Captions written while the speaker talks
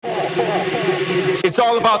It's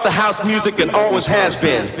all about the house music and always has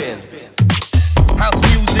been. House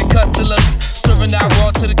music hustlers, serving out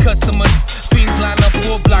raw to the customers. Fiends line up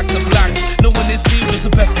 4 blocks of blocks. No one is serious, the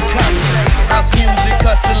best to come. House music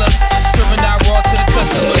hustlers, serving out raw to the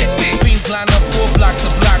customers. Fiends line up 4 blocks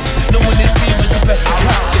of blocks. No one is serious, the best to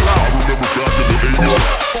come.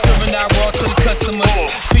 Serving out raw to the customers.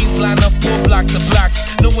 Fiends line up 4 blocks of blocks.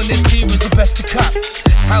 No one is serious, the best to cop.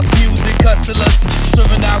 House music hustlers,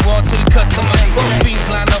 serving out raw to the customers. Fiends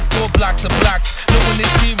line up 4 blocks of blocks. No one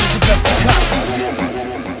is serious, the best to cop.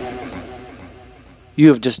 You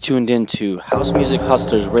have just tuned into House Music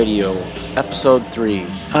Hustlers Radio, Episode 3.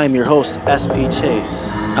 I am your host, SP Chase.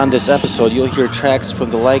 On this episode, you'll hear tracks from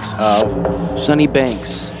the likes of Sonny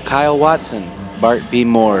Banks, Kyle Watson, Bart B.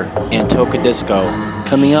 Moore, and Toka Disco.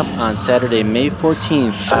 Coming up on Saturday, May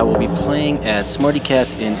 14th, I will be playing at Smarty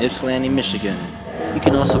Cats in Ypsilanti, Michigan. You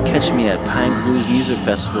can also catch me at Pine Grooves Music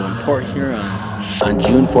Festival in Port Huron on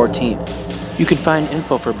June 14th. You can find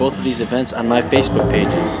info for both of these events on my Facebook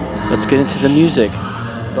pages. Let's get into the music,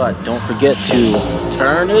 but don't forget to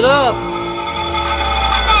turn it up!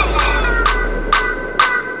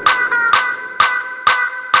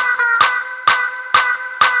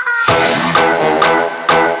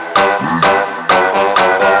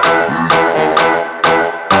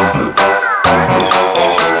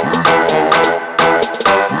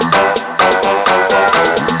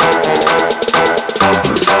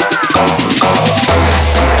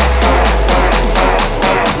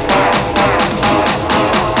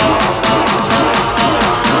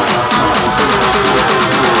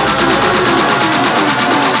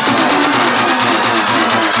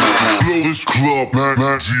 Club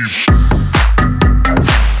 19.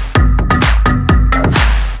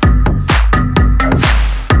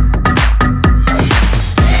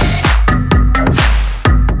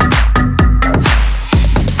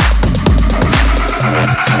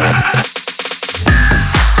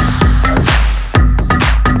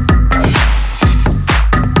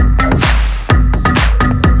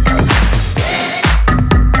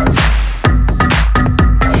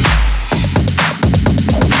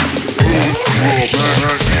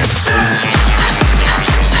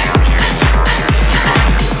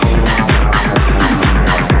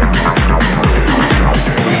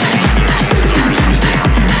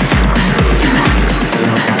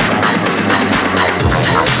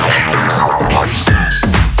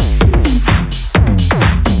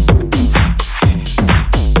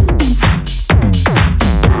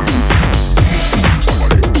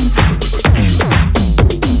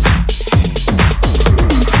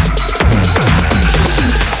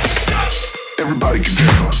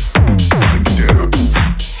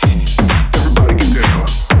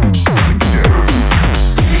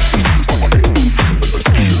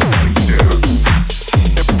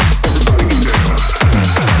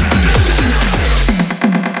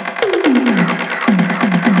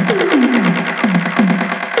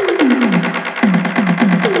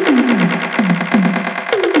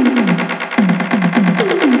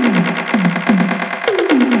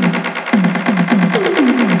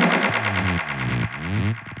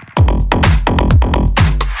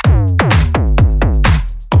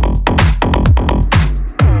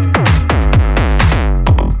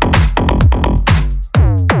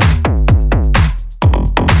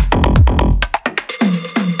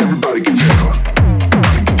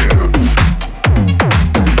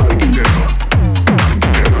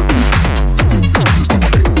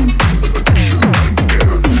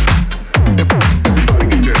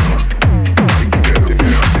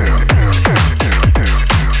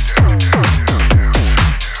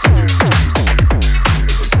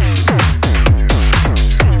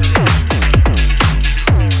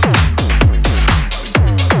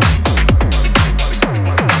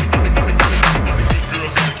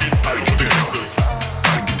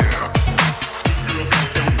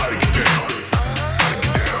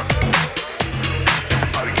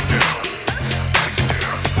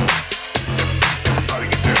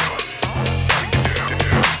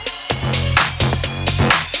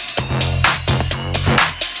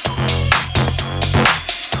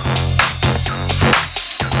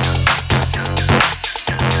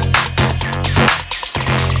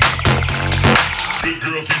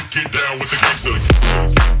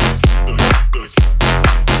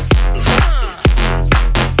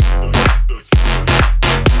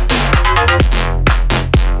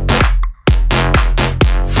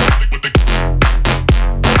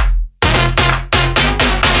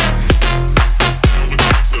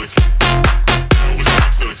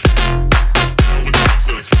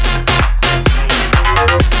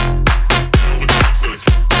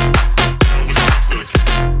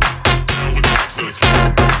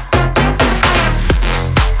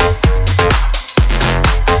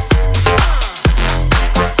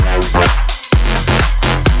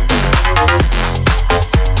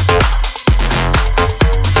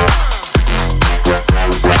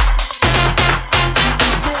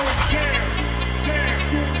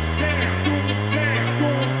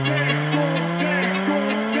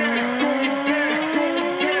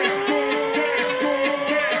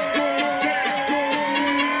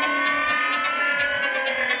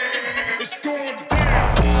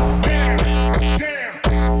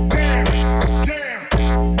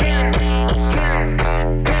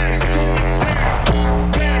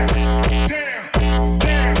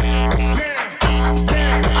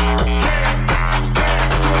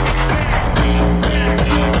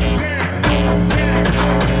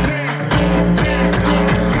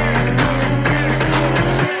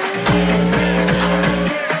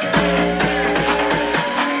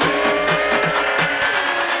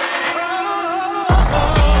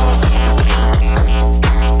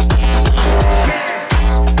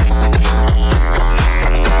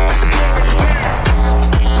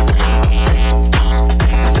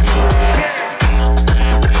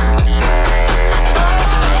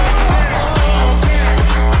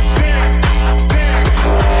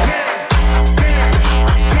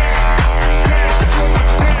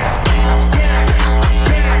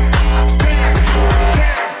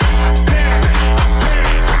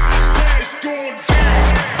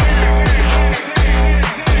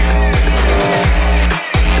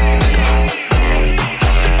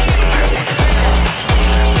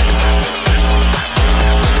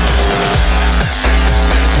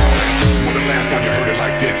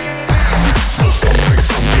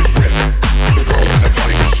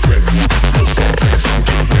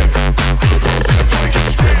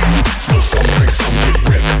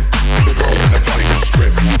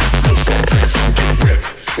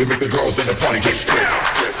 girls in the party just strip,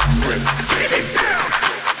 strip, strip, strip, strip.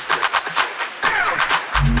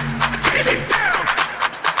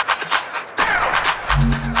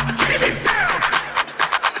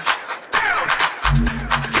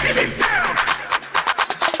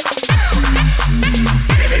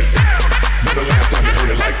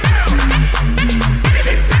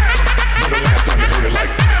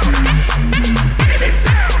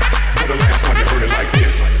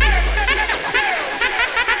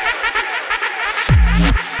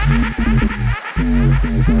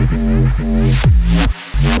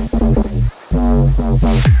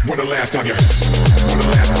 Last time you heard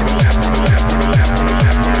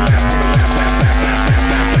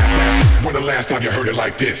when the last time you heard it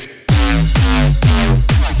like this.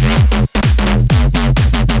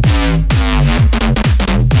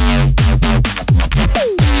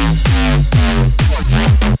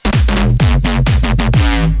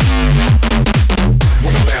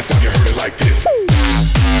 When the last time you heard it like this.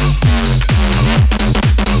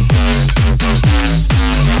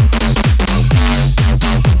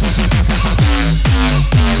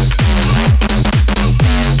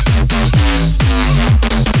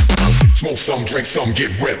 Smoke some, drink some,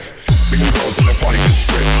 get ripped. Big girls in the party just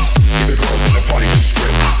strip. Big girls in the party just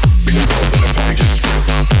strip. Big girls in the party just strip.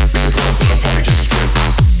 Big girls in the party just strip.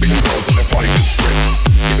 Big girls in the party just strip.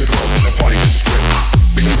 Big girls in the party just strip.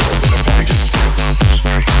 Big girls in the party just strip.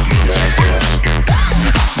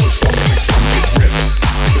 Smoke some, drink some, get ripped.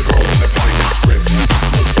 Big girls in the party just strip.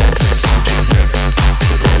 Smoke some, drink some, get ripped. Big girls in the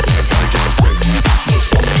party just strip. Smoke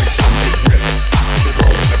some, drink some, get ripped. Big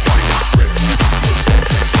girls in the party just strip. Smoke some,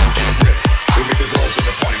 drink some, get ripped. The girls in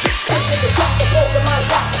the party just strip. The track, the Pokemon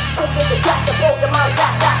track. The track, the Pokemon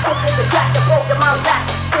track. The track, the Pokemon track.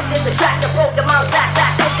 The track, the Pokemon track.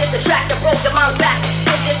 The track, the Pokemon track.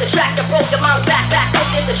 The track, the Pokemon track.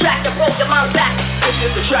 The track, the Pokemon track. This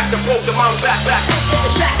is the track, the Pokemon back. The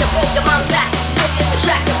track, the Pokemon track. The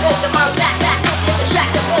track, the Pokemon track. The track,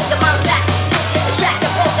 the Pokemon track. The track, the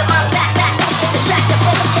Pokemon track. The track, the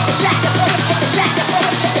Pokemon. The track, the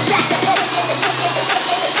Pokemon. The track, the Pokemon. The track, the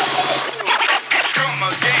Pokemon. Come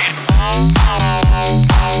again.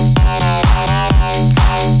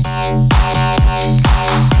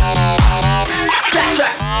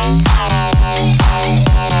 Track.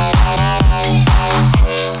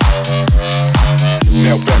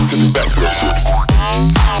 Now back to this battle shit.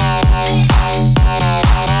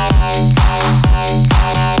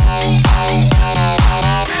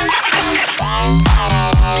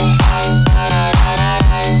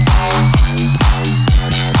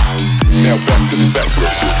 Now back to this battle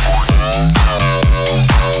shit.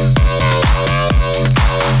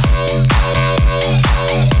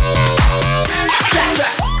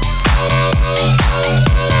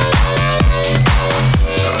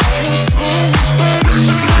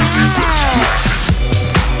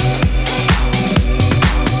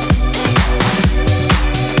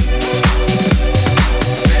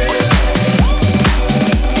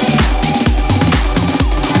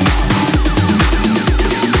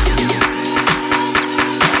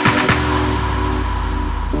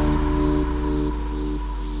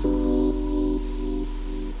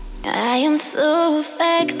 I am so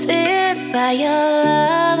affected by your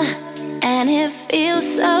love, and it feels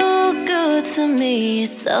so good to me.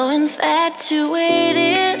 So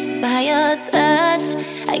infatuated by your touch,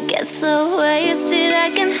 I get so wasted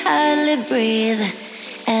I can hardly breathe,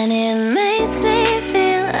 and it makes me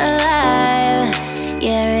feel alive.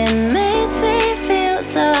 Yeah, it makes me feel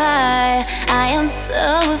so high. I am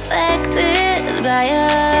so affected by your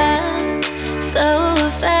love, so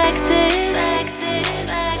affected.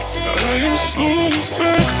 I am so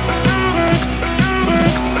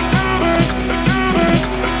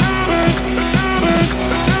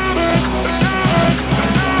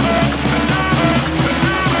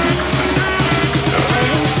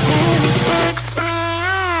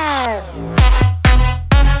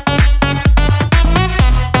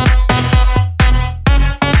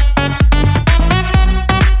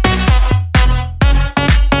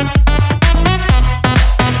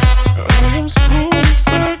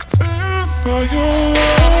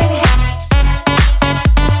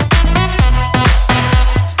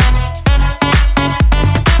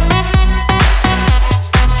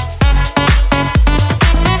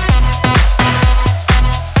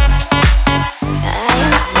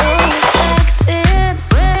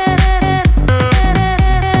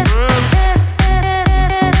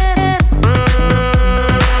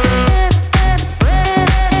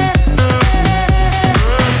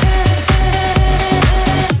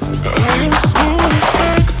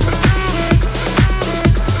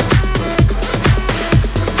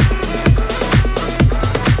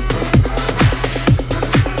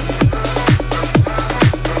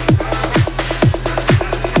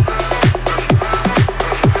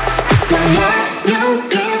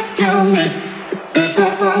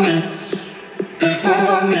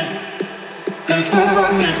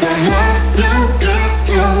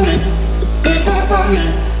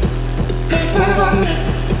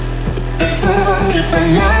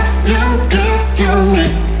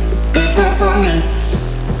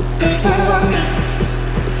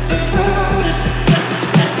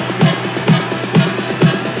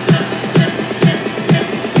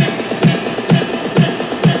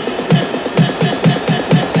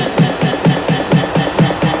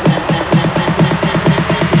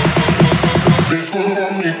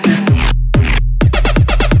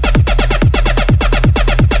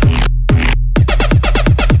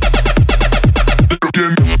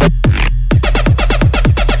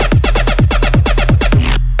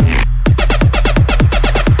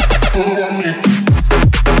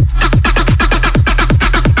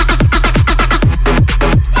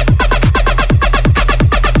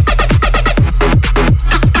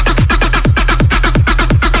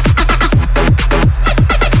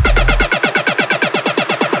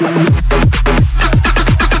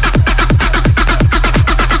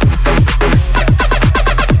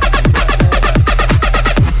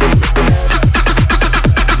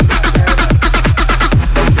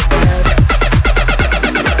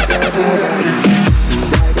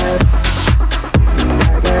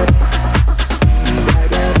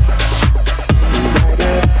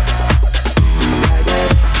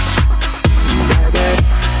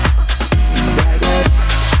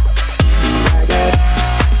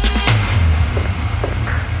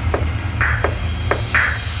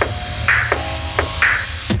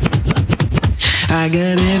I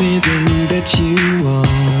got everything that you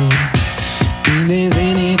want. If there's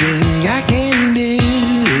anything I can do,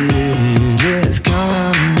 just call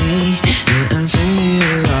on me and I'll send you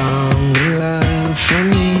along with love from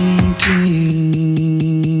me to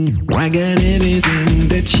you. I got everything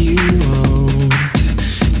that you want.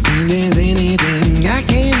 If there's anything I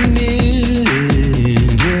can do,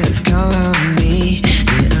 just call on me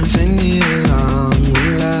and I'll send you along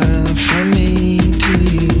with love from me to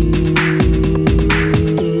you.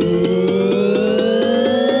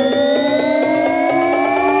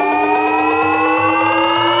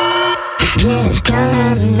 Just call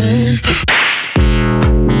on me.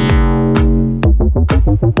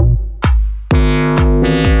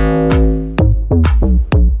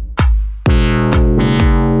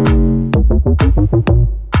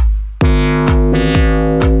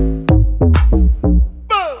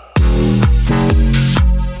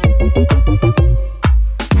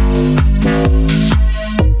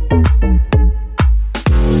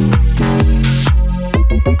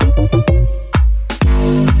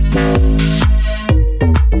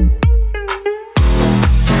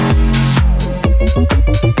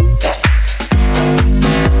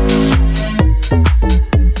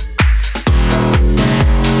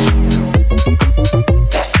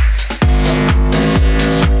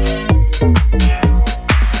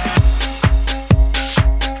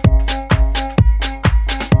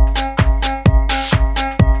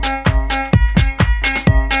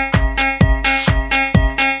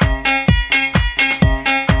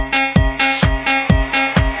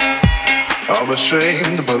 I'm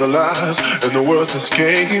ashamed by the lies and the worthless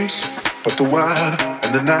games, but the wine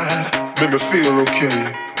and the night made me feel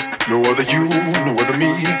okay. No other you, no other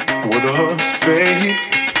me, no other us, babe.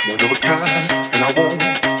 One of a kind, and I won't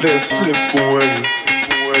let it slip away.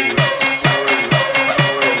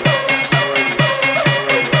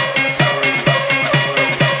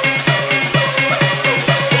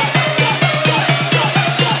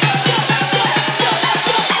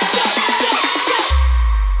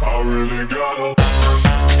 I really gotta.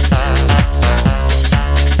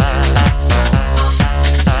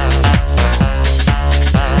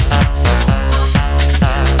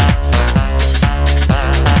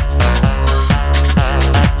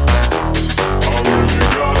 I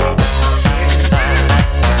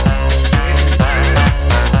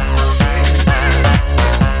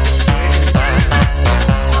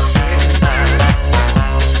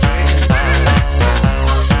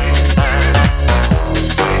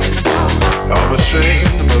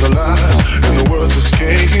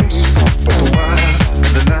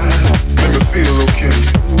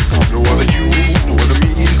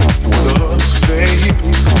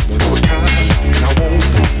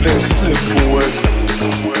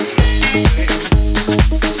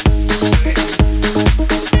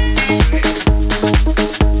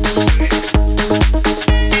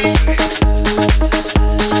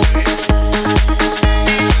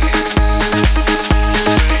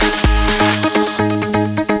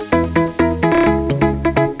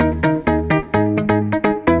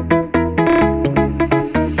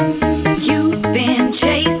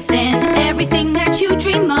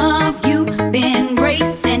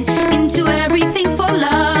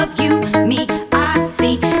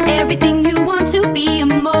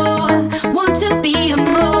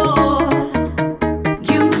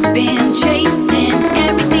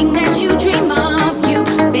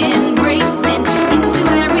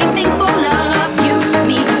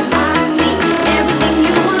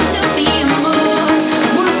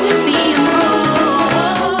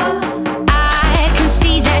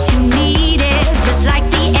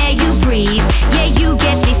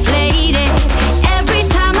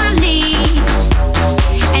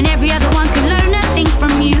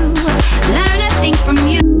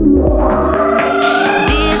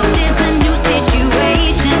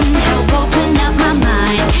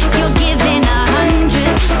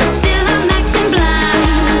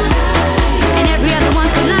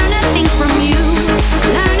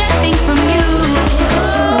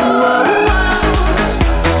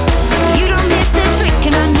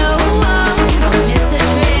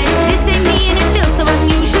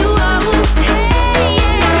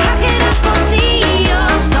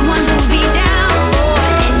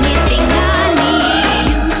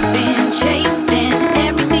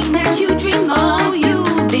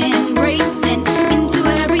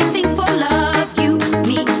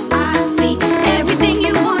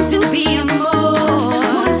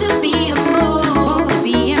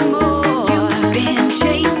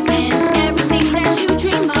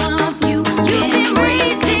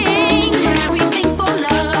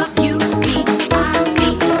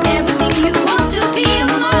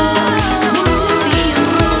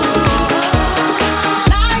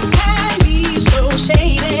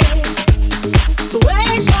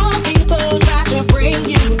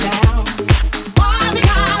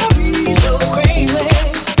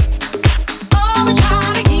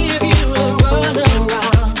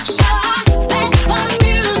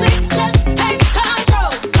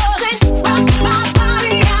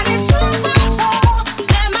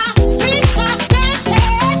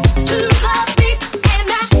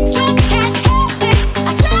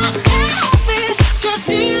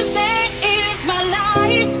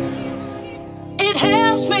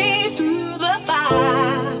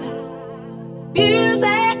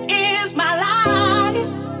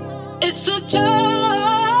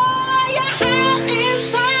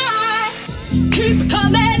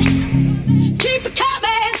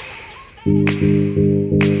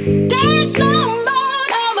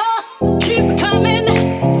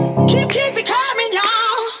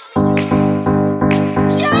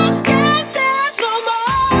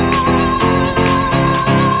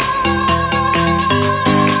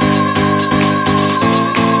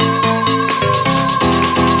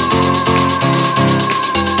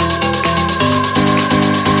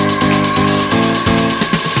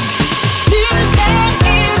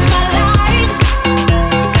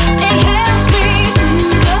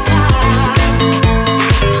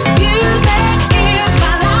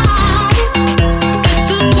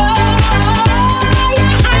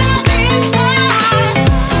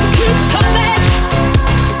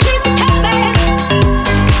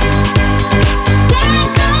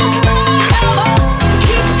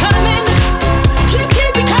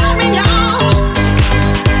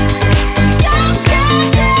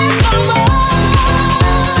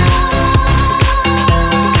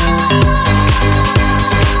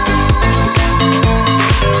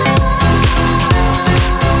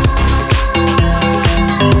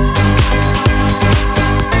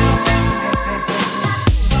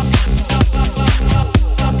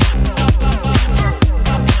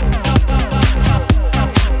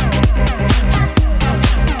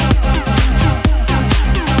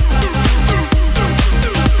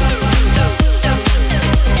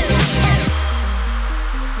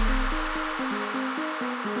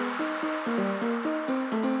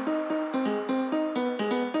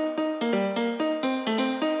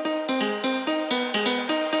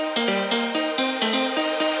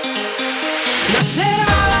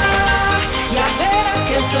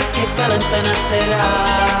caliente nacerá,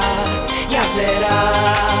 ya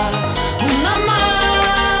verás. Una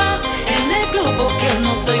más en el globo que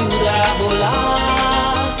nos ayuda a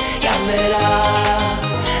volar, ya verás.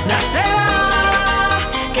 Nacerá,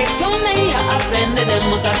 que con ella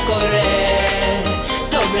aprenderemos a correr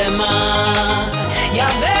sobre el mar, ya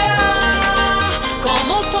verás.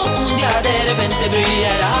 Como todo un día de repente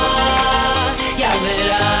brillará, ya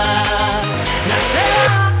verás.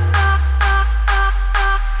 Nacerá.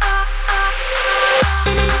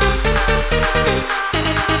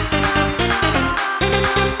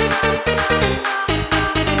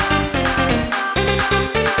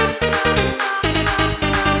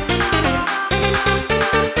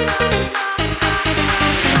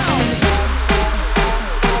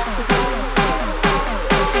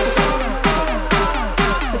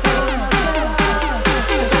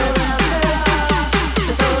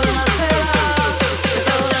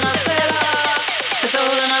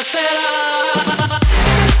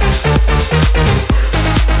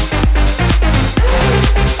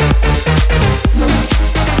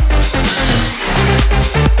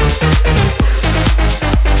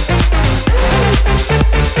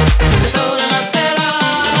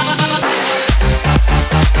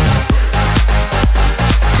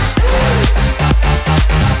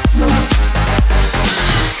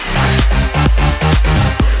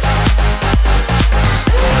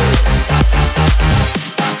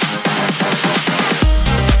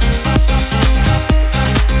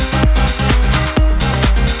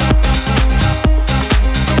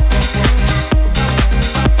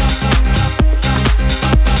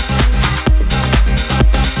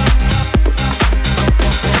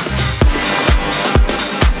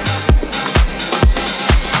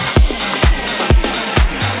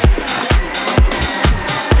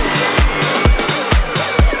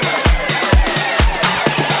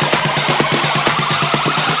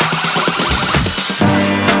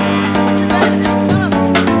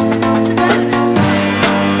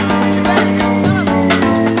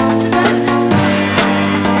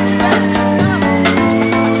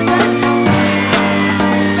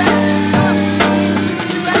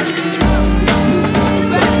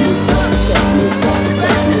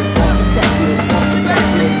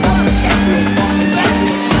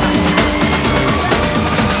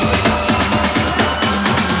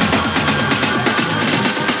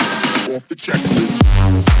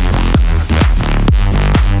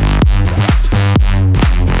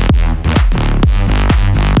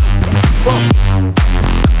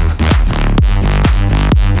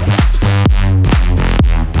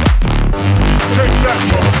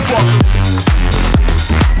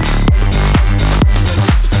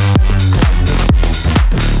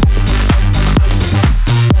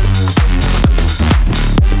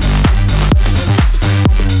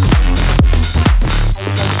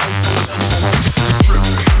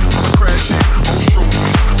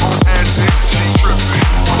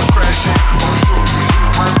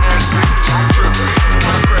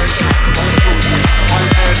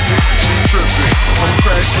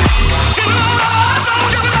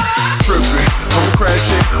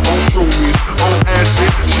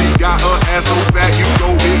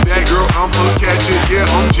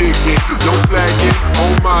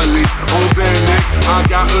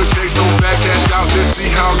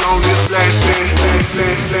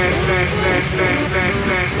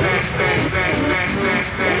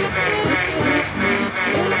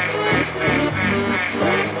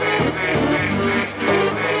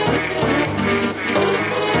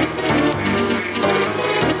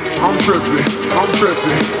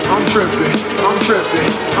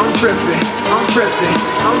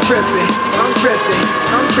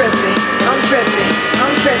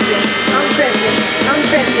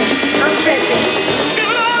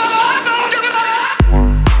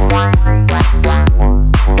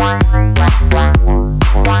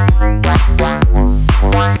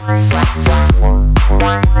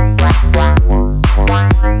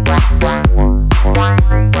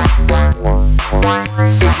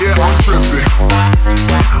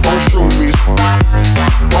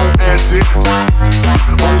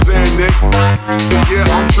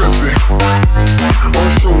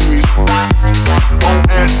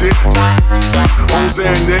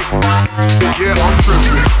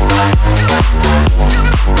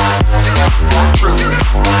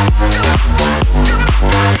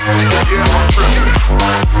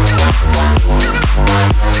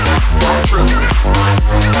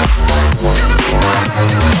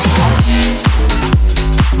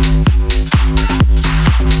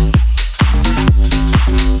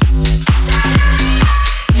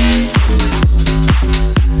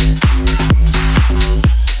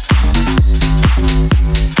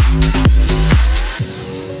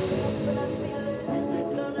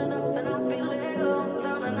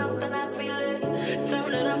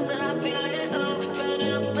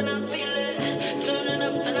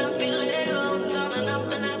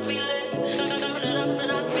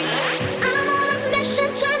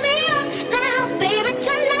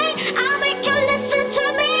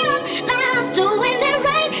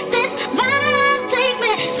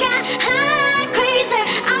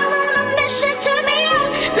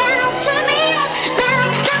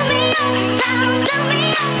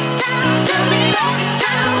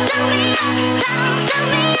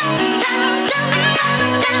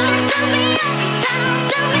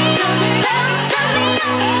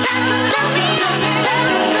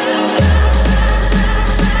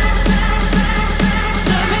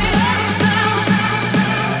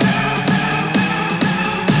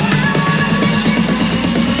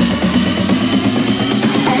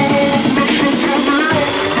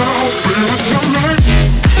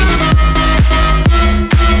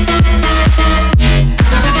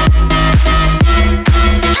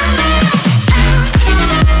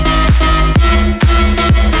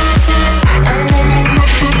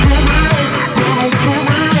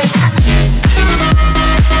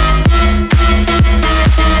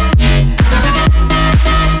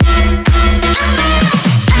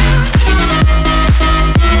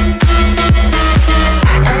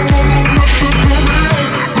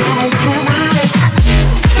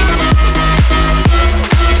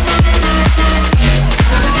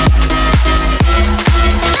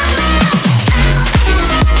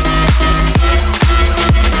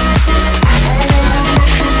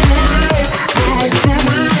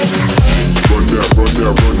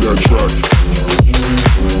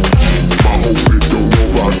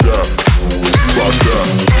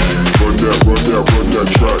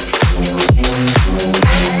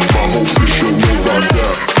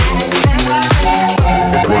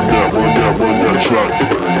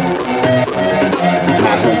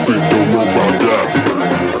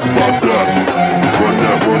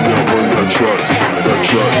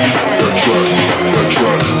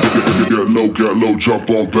 low, jump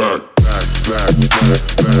on back.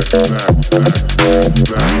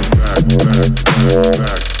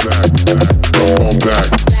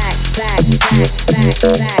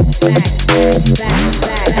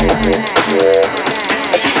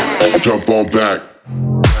 Jump on back.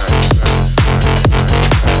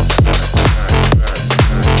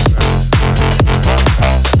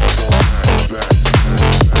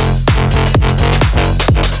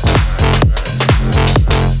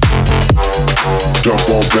 Jump on back. Jump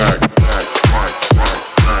on back.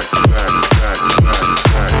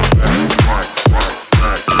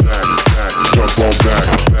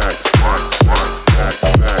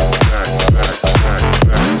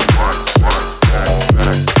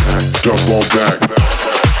 Jump on back.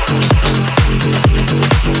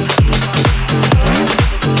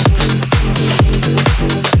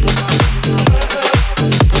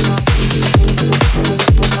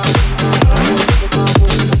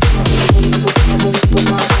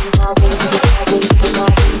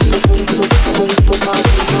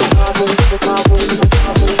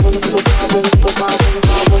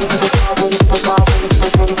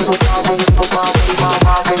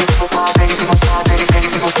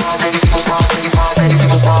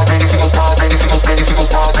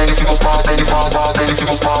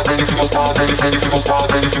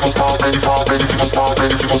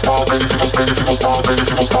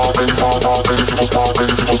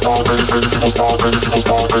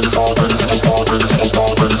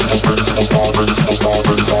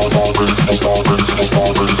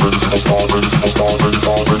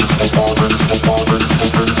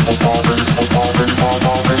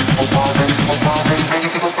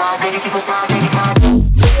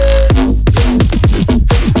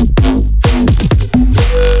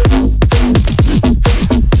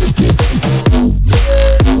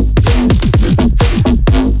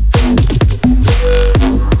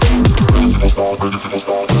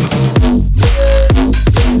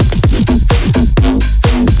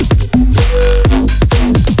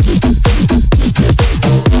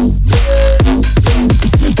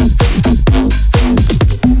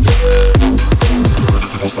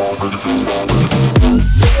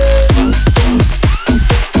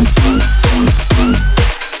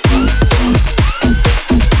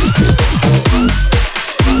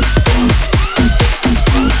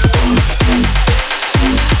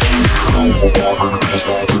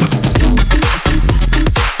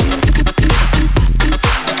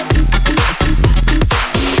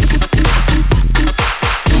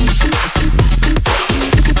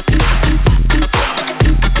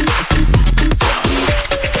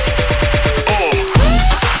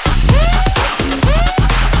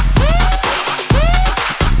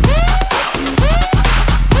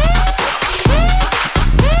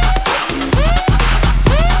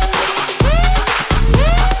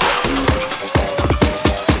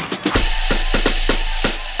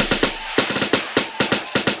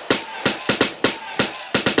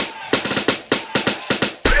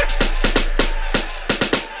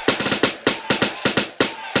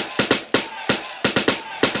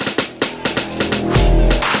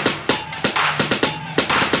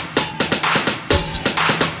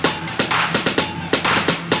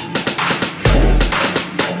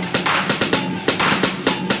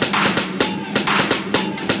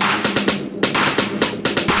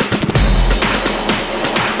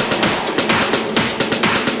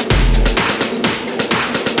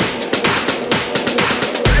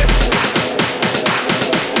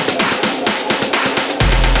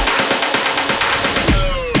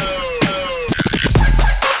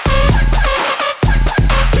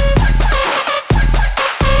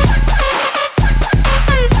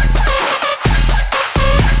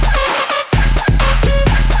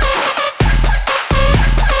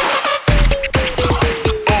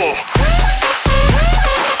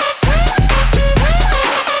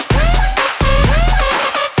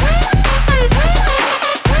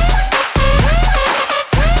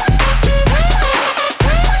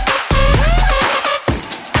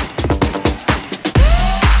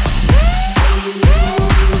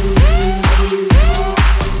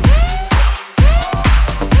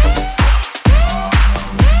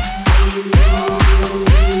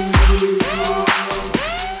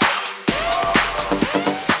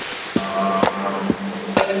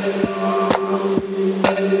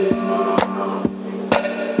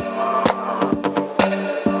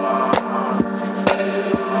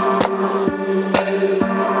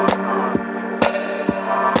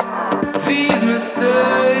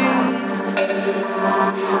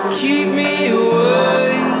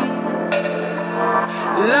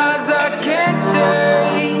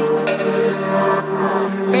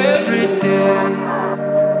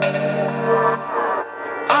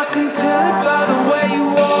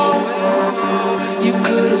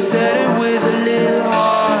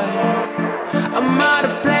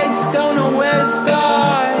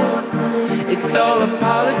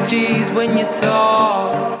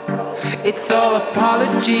 It's all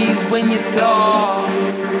apologies when you talk.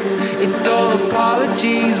 It's all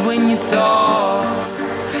apologies when you talk.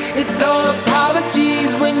 It's all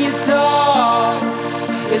apologies when you talk.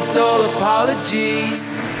 It's all apologies.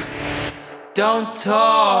 Don't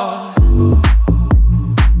talk.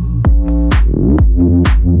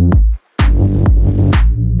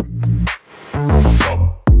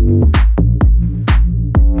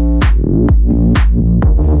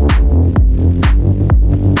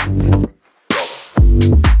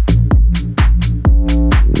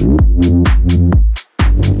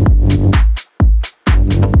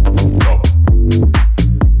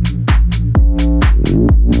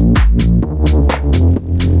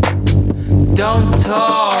 Don't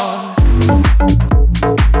talk.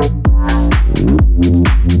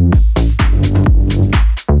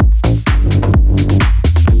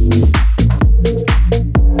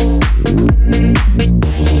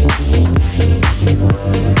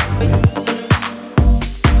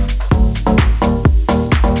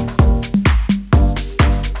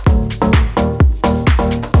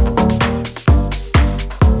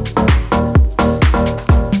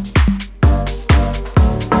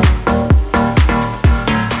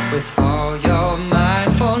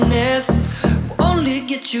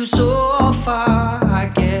 You so far, I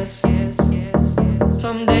guess.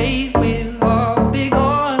 Someday we'll all be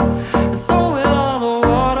gone, and so will all the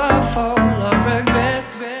waterfall of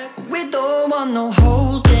regrets. We don't want no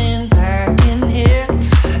holding back in here.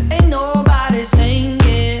 Ain't nobody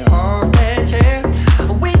singing off their chair.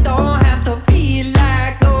 We don't have to be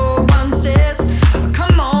like no one says.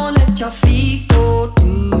 Come on, let your feet go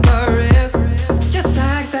do the rest. Just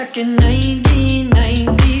like back in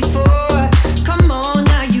 1994. Come on.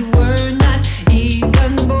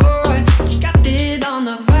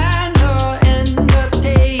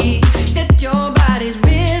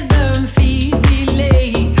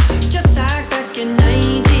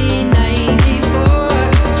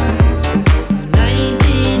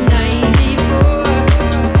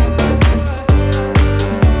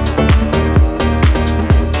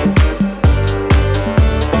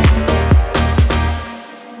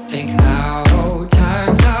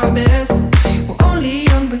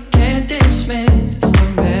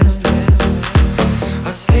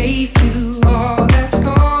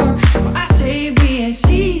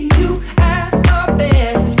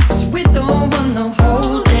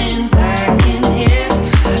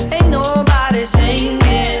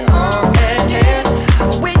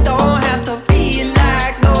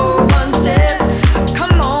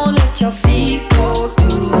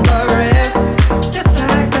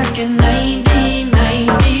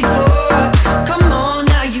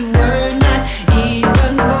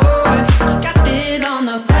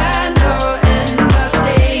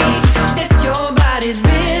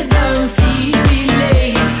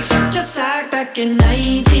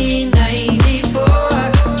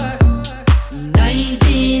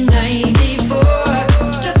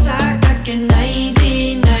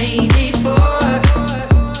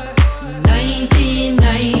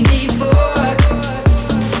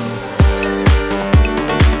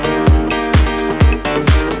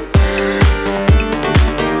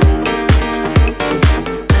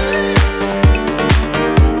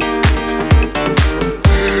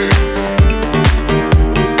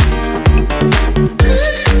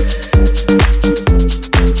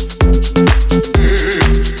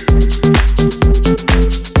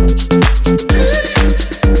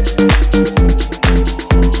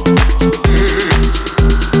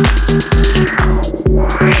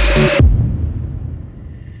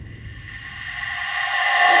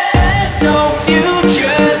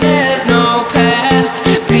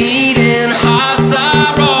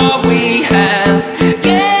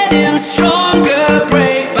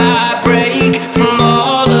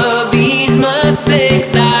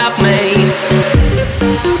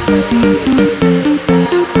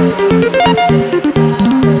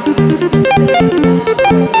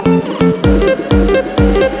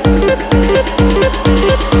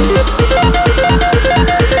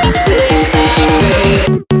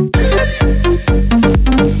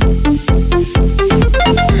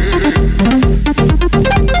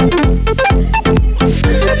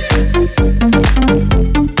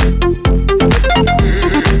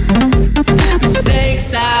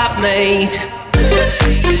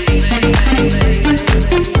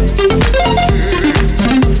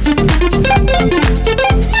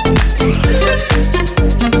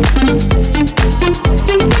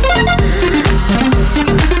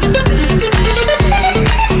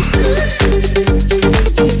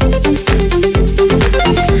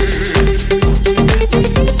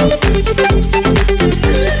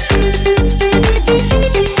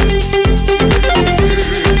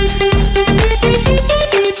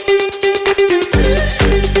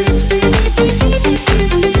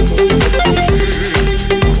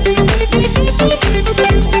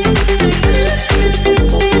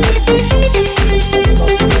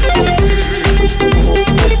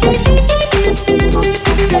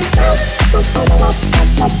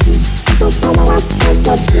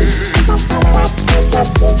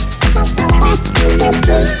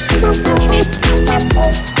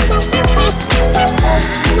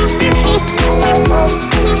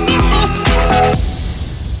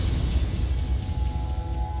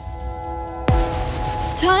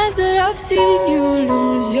 I've seen you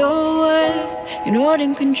lose your way. You're not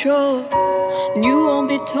in control, and you won't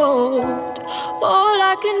be told. All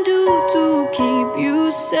I can do to keep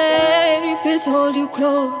you safe is hold you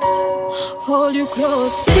close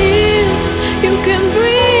till you can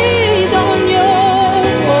breathe on your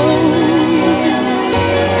own.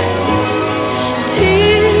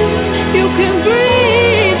 Till you can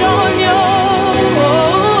breathe on your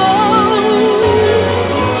own.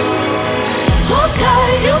 Hold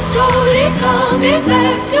tight, you're slowly coming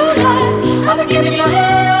back to life. I've been giving you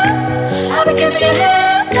hell, I've been giving you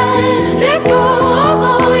hell. Gotta let go of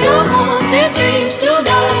all your haunted dreams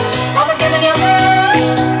tonight. I've been giving you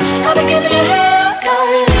hell, I've been giving you hell.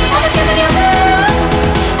 Gotta, I've been giving you hell,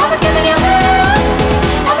 I've been giving you hell,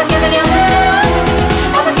 I've been giving you hell,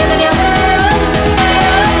 I've been giving you hell.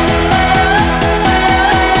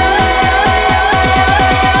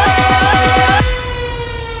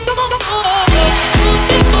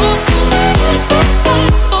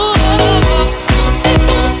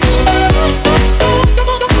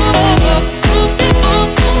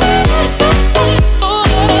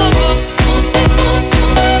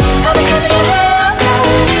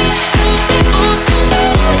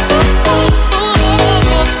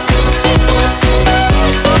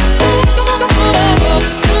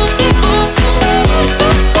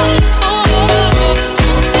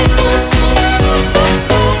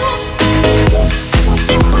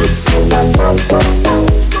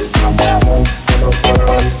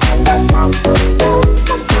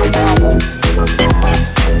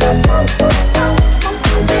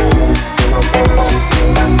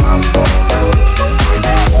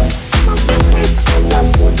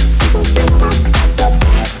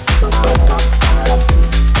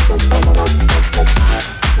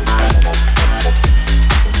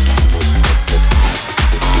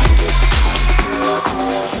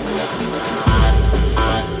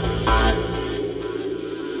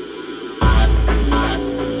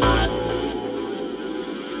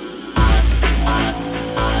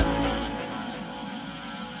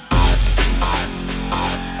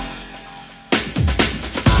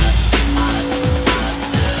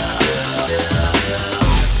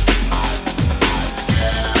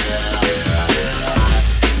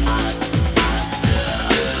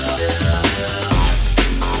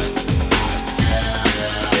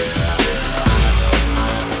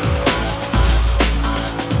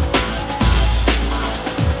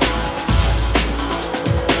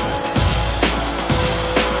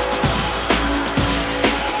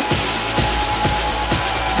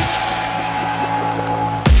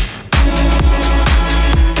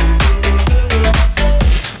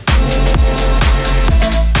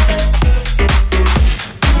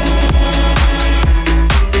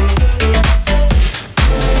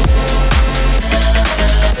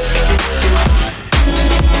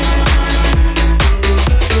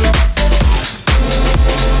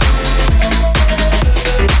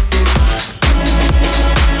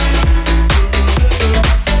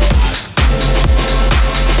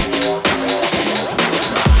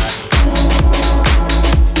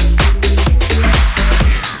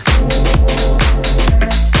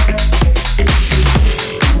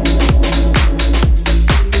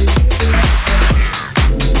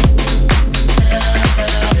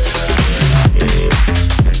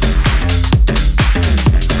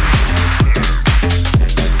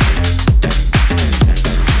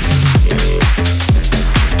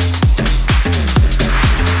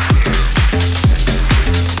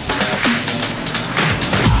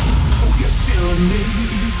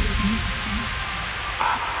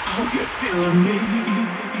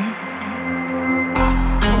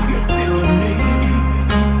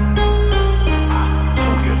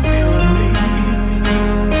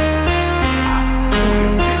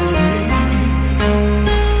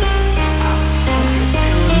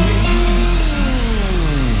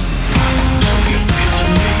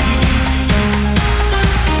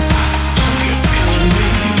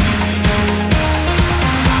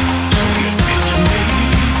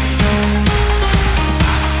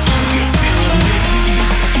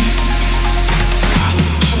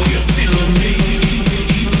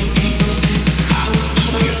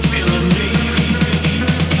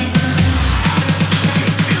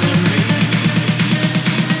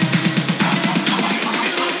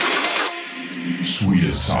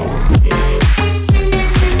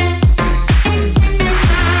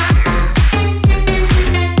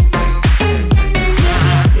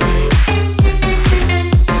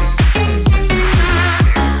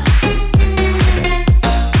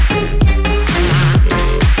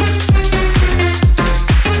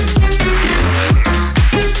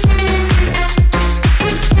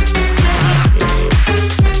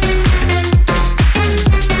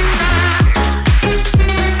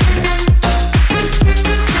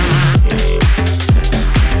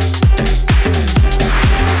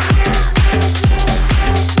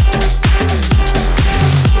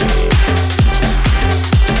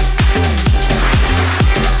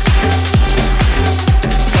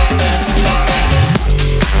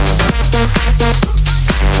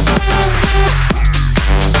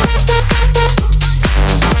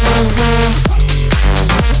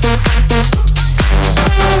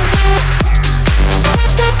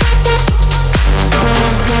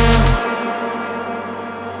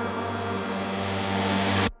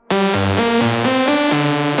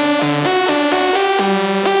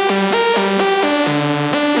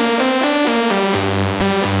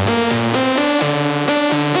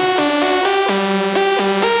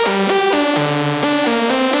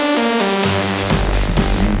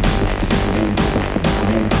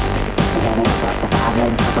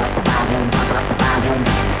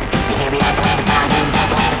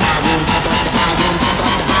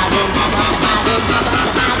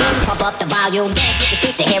 while you dance with the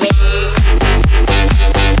speed to hear it.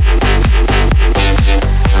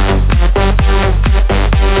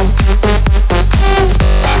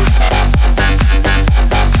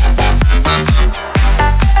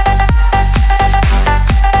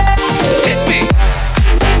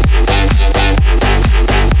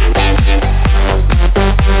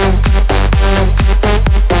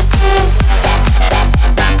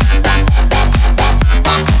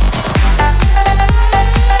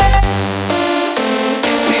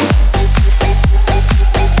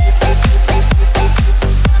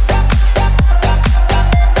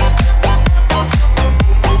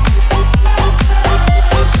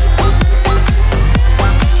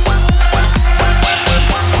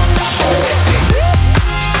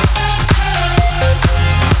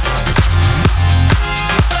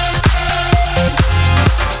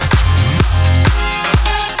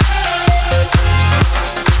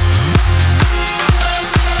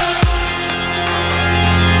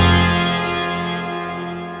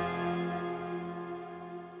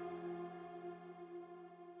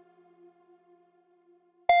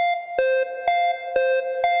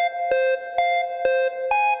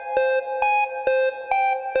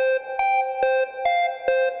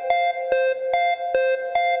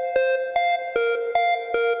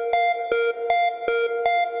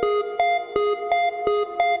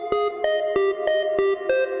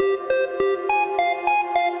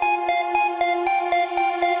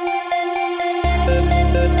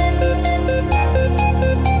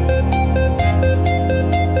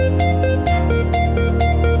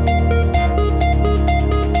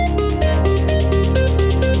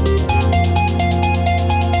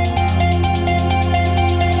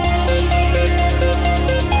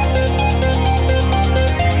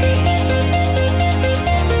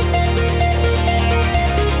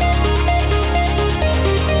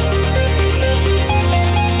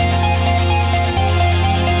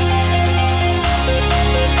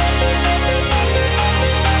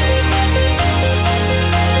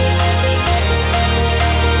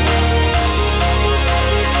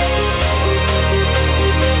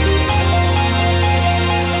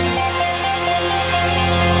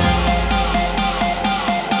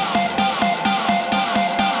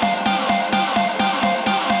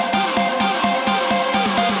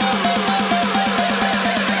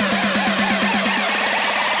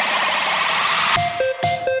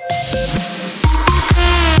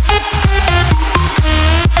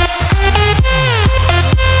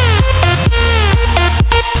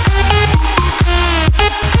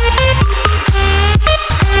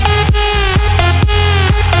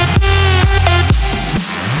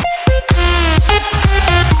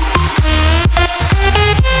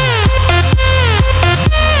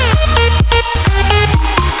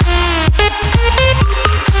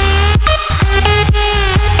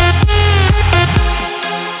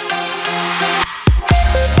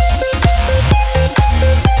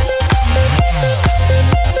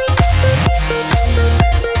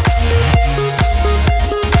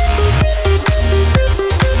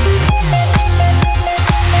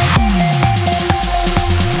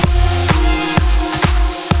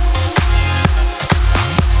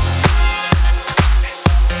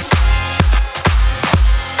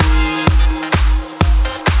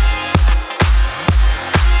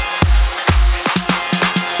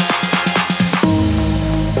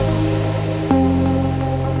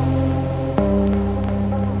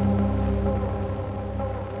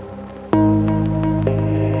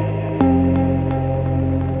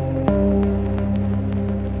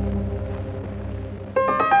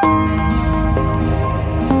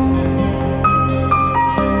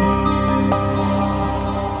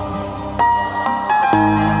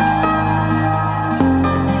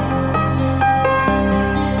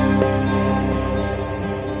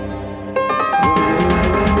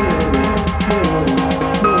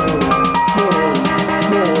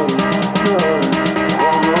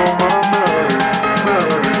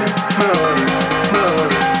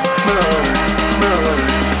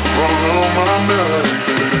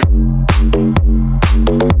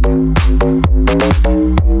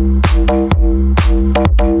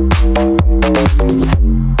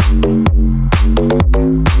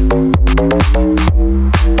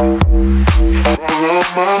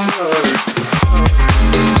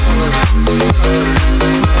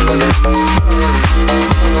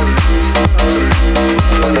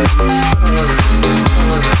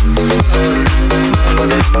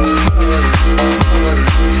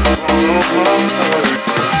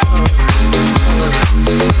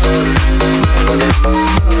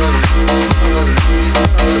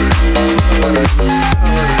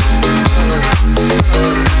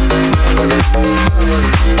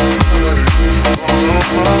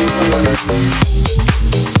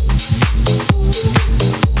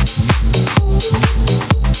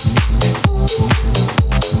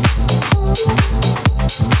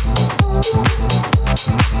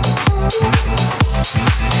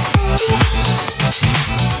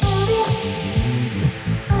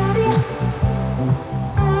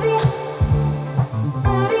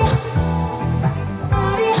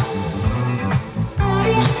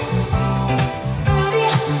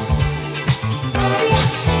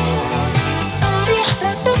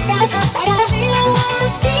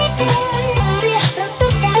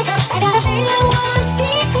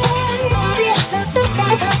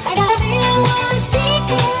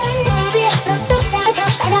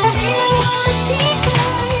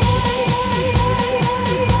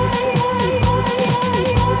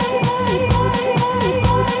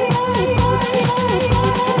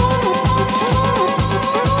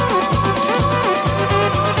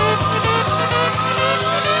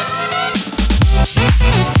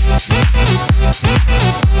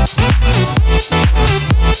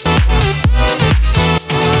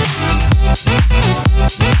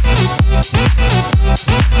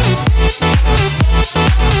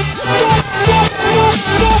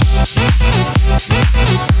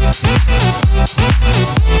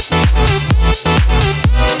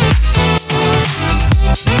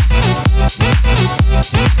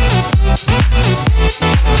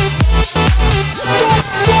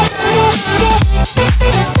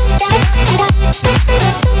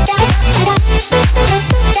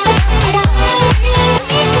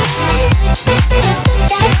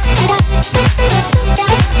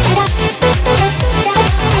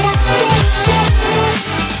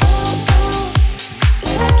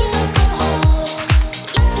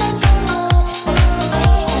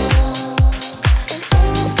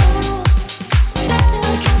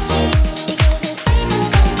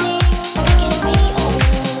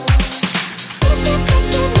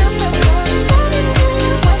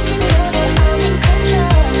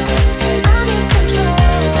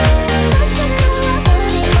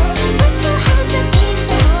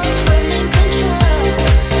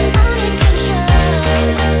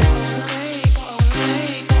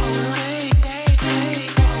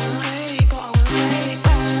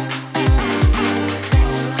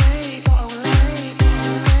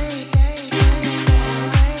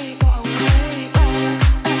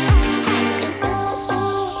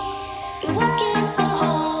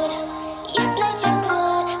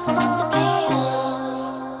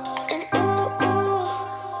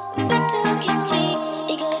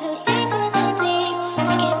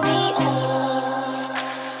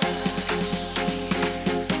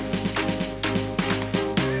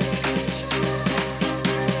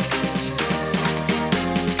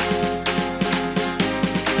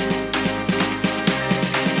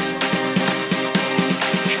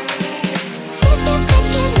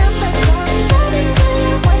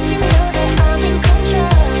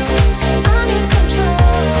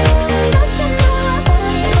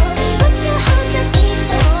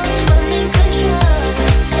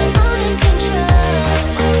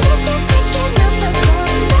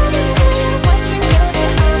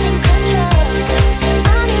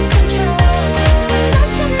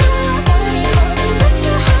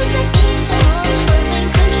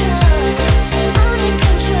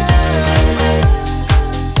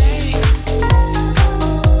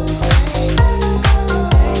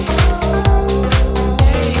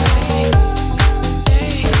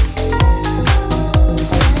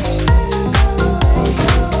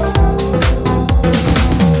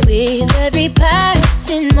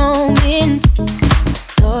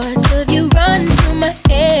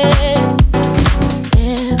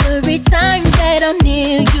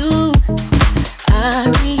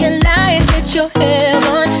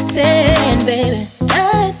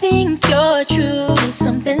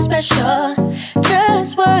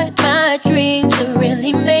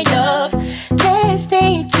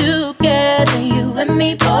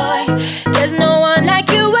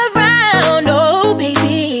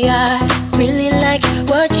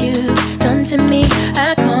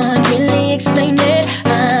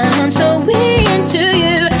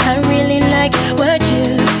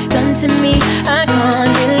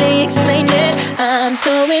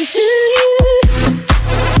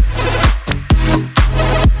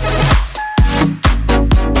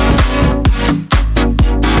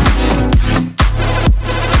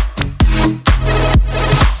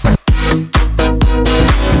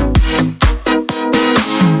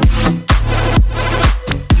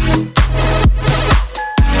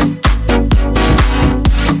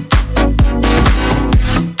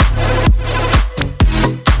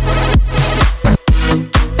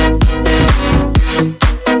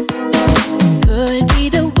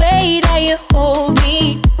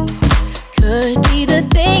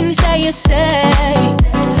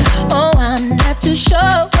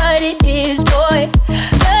 what it is, boy.